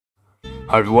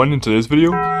Hi everyone, in today's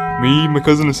video, me, my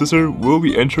cousin and sister will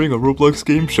be entering a Roblox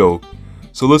game show.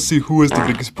 So let's see who has the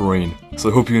biggest brain. So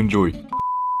I hope you enjoy.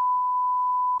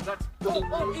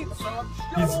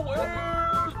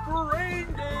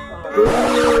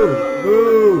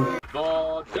 Ooh.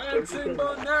 The dancing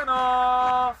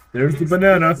banana! There's the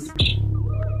banana.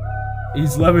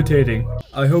 He's levitating.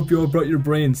 I hope you all brought your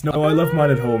brains. No, I left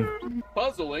mine at home.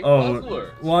 Puzzling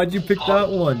puzzler. Why'd you pick that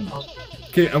one?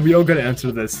 Okay, and we all gotta answer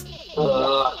this.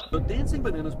 The dancing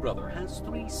banana's brother has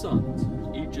 3 sons.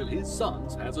 Each of his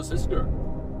sons has a sister.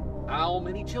 How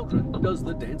many children does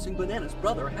the dancing banana's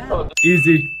brother have?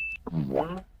 Easy.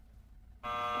 What?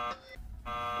 I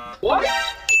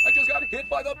just got hit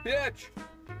by the pitch.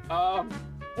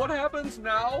 What happens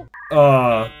now?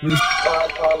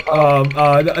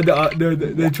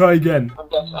 They try again.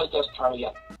 I guess try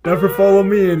again. Never follow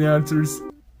me in the answers.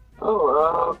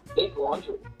 Big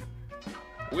laundry.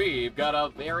 We've got a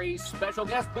very special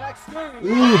guest backstage.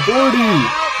 Ooh, birdie!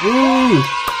 Ooh!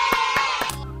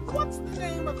 What's the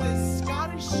name of this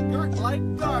Scottish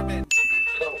skirt-like garment?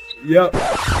 Yep.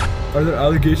 Are there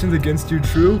allegations against you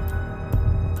true?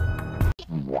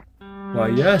 Why,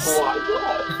 yes.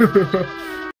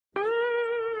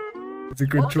 It's a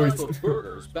good choice. What type of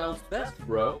burgers bounce best,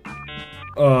 bro?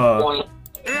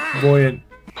 Buoyant.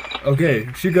 Okay,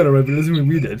 she got it right, but it doesn't mean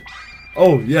we did.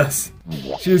 Oh, yes.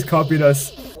 She has copied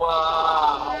us.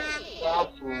 Wow,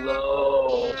 that's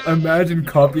low. Imagine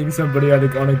copying somebody on a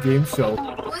game show.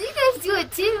 Well, you guys do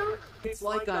it too. It's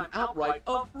like I'm outright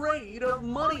afraid of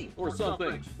money or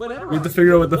something. Whenever We have to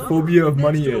figure out what the phobia of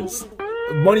money is.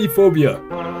 Money phobia.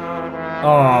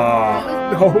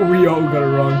 Ah, no, we all got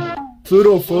it wrong.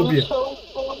 Plutophobia.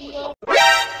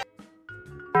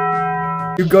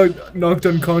 You got knocked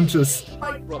unconscious.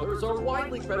 Wright brothers are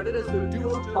widely credited as the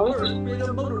duo to first create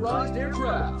a motorized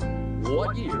aircraft.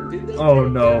 What year did they Oh,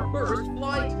 take no. their first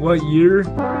flight? What year?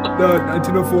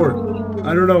 1904.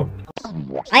 I don't know.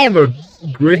 I am a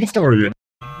great historian.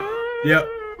 Yep,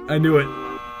 I knew it.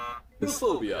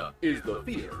 Phobia is the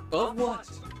fear of what?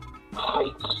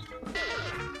 Heights.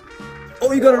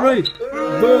 Oh, you got it right.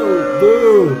 Boo,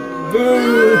 boo,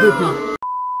 boo.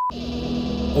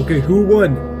 Okay, who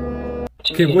won?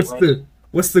 Okay, what's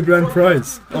the grand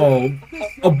prize? Oh,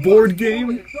 a board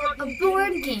game? A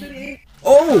board game.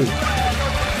 Oh!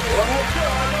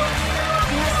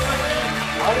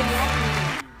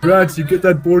 Congrats, you get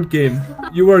that board game.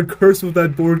 You are cursed with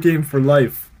that board game for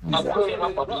life. I'm putting it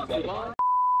up on eBay.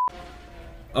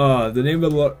 The name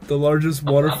of the largest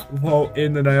waterfall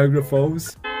in the Niagara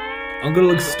Falls? I'm gonna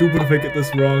look stupid if I get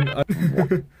this wrong.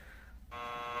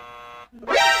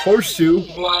 Horseshoe.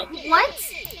 What?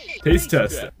 Taste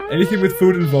test. Anything with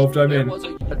food involved, I'm There in. was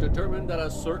a determined that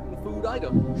a certain food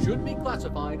item should be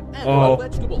classified as Oh. a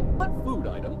vegetable. What food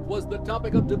item was the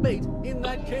topic of debate in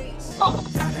that case?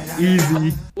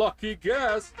 Easy. Lucky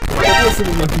guess. That wasn't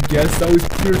a lucky guess, that was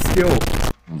pure skill.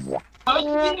 You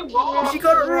did it wrong. She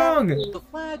got it wrong! The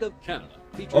flag of Canada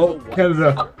features Oh, a white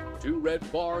Canada. flag, 2 red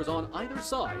bars on either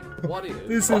side. What is?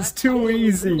 This is too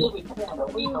easy.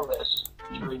 We know this.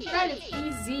 That is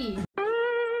easy.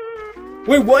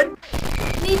 Wait, what?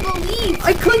 Maple leaf.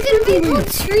 I clicked maple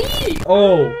tree.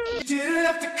 Oh. You didn't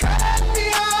have to cut me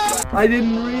off! I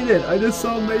didn't read it, I just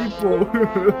saw maple.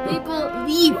 Maple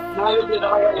leaf. Neither did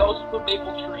I also put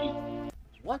maple tree.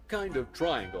 What kind of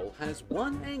triangle has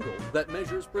one angle that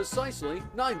measures precisely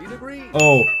 90 degrees?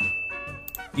 Oh.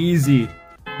 Easy.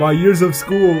 My years of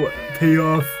school pay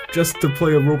off just to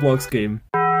play a Roblox game.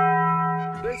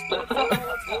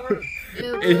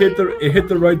 It hit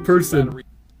the right person.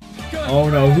 Oh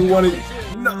no, who wanted?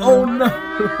 No, oh no!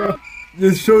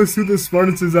 This shows who the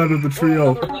smartest is out of the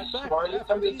trio.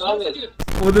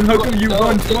 Well then how come you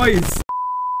won twice?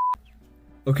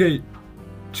 Okay,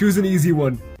 choose an easy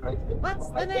one. What's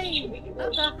the name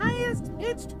of the highest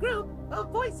pitched group of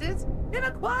voices in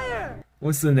a choir?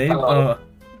 What's the name? Oh,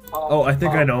 I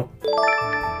think I know.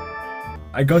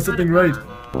 I got something right.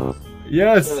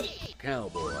 Yes!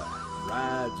 Cowboy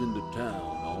rides into town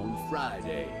on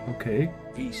Friday. Okay.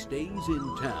 He stays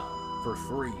in town for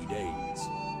 3 days.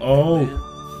 Oh,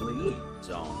 Then leaves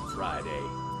on Friday.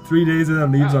 3 days and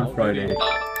then leaves on Friday.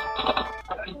 I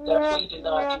definitely did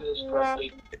not do this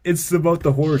correctly. It's about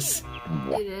the horse.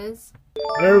 It is.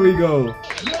 There we go.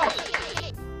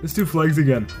 Let's do flags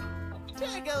again.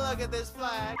 Take a look at this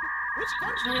flag. Which I've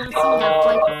country? never seen that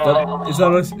flag before. Is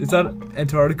that us? Is that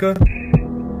Antarctica?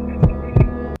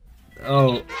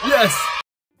 Oh, yes!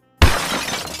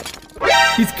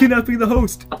 He's kidnapping the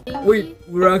host. Wait,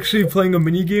 we're actually playing a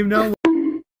mini game now?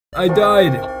 I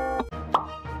died.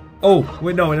 Oh,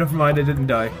 wait, no, never mind, I didn't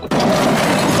die.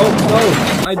 Oh, no,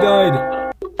 I died.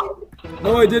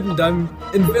 No, I didn't. I'm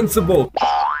invincible.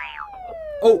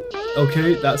 Oh,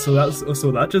 okay. So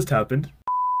that just happened.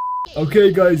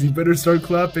 Okay, guys, you better start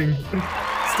clapping.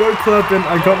 Start clapping.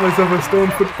 I got myself a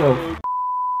stone football.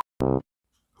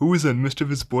 Who is that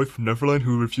mischievous boy from Neverland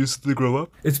who refuses to grow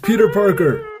up? It's Peter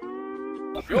Parker.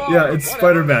 Yeah, it's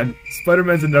Spider-Man.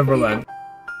 Spider-Man's in Neverland.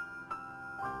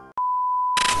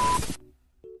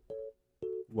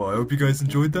 Well, I hope you guys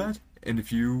enjoyed that, and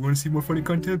if you want to see more funny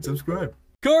content, subscribe.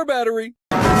 Car battery!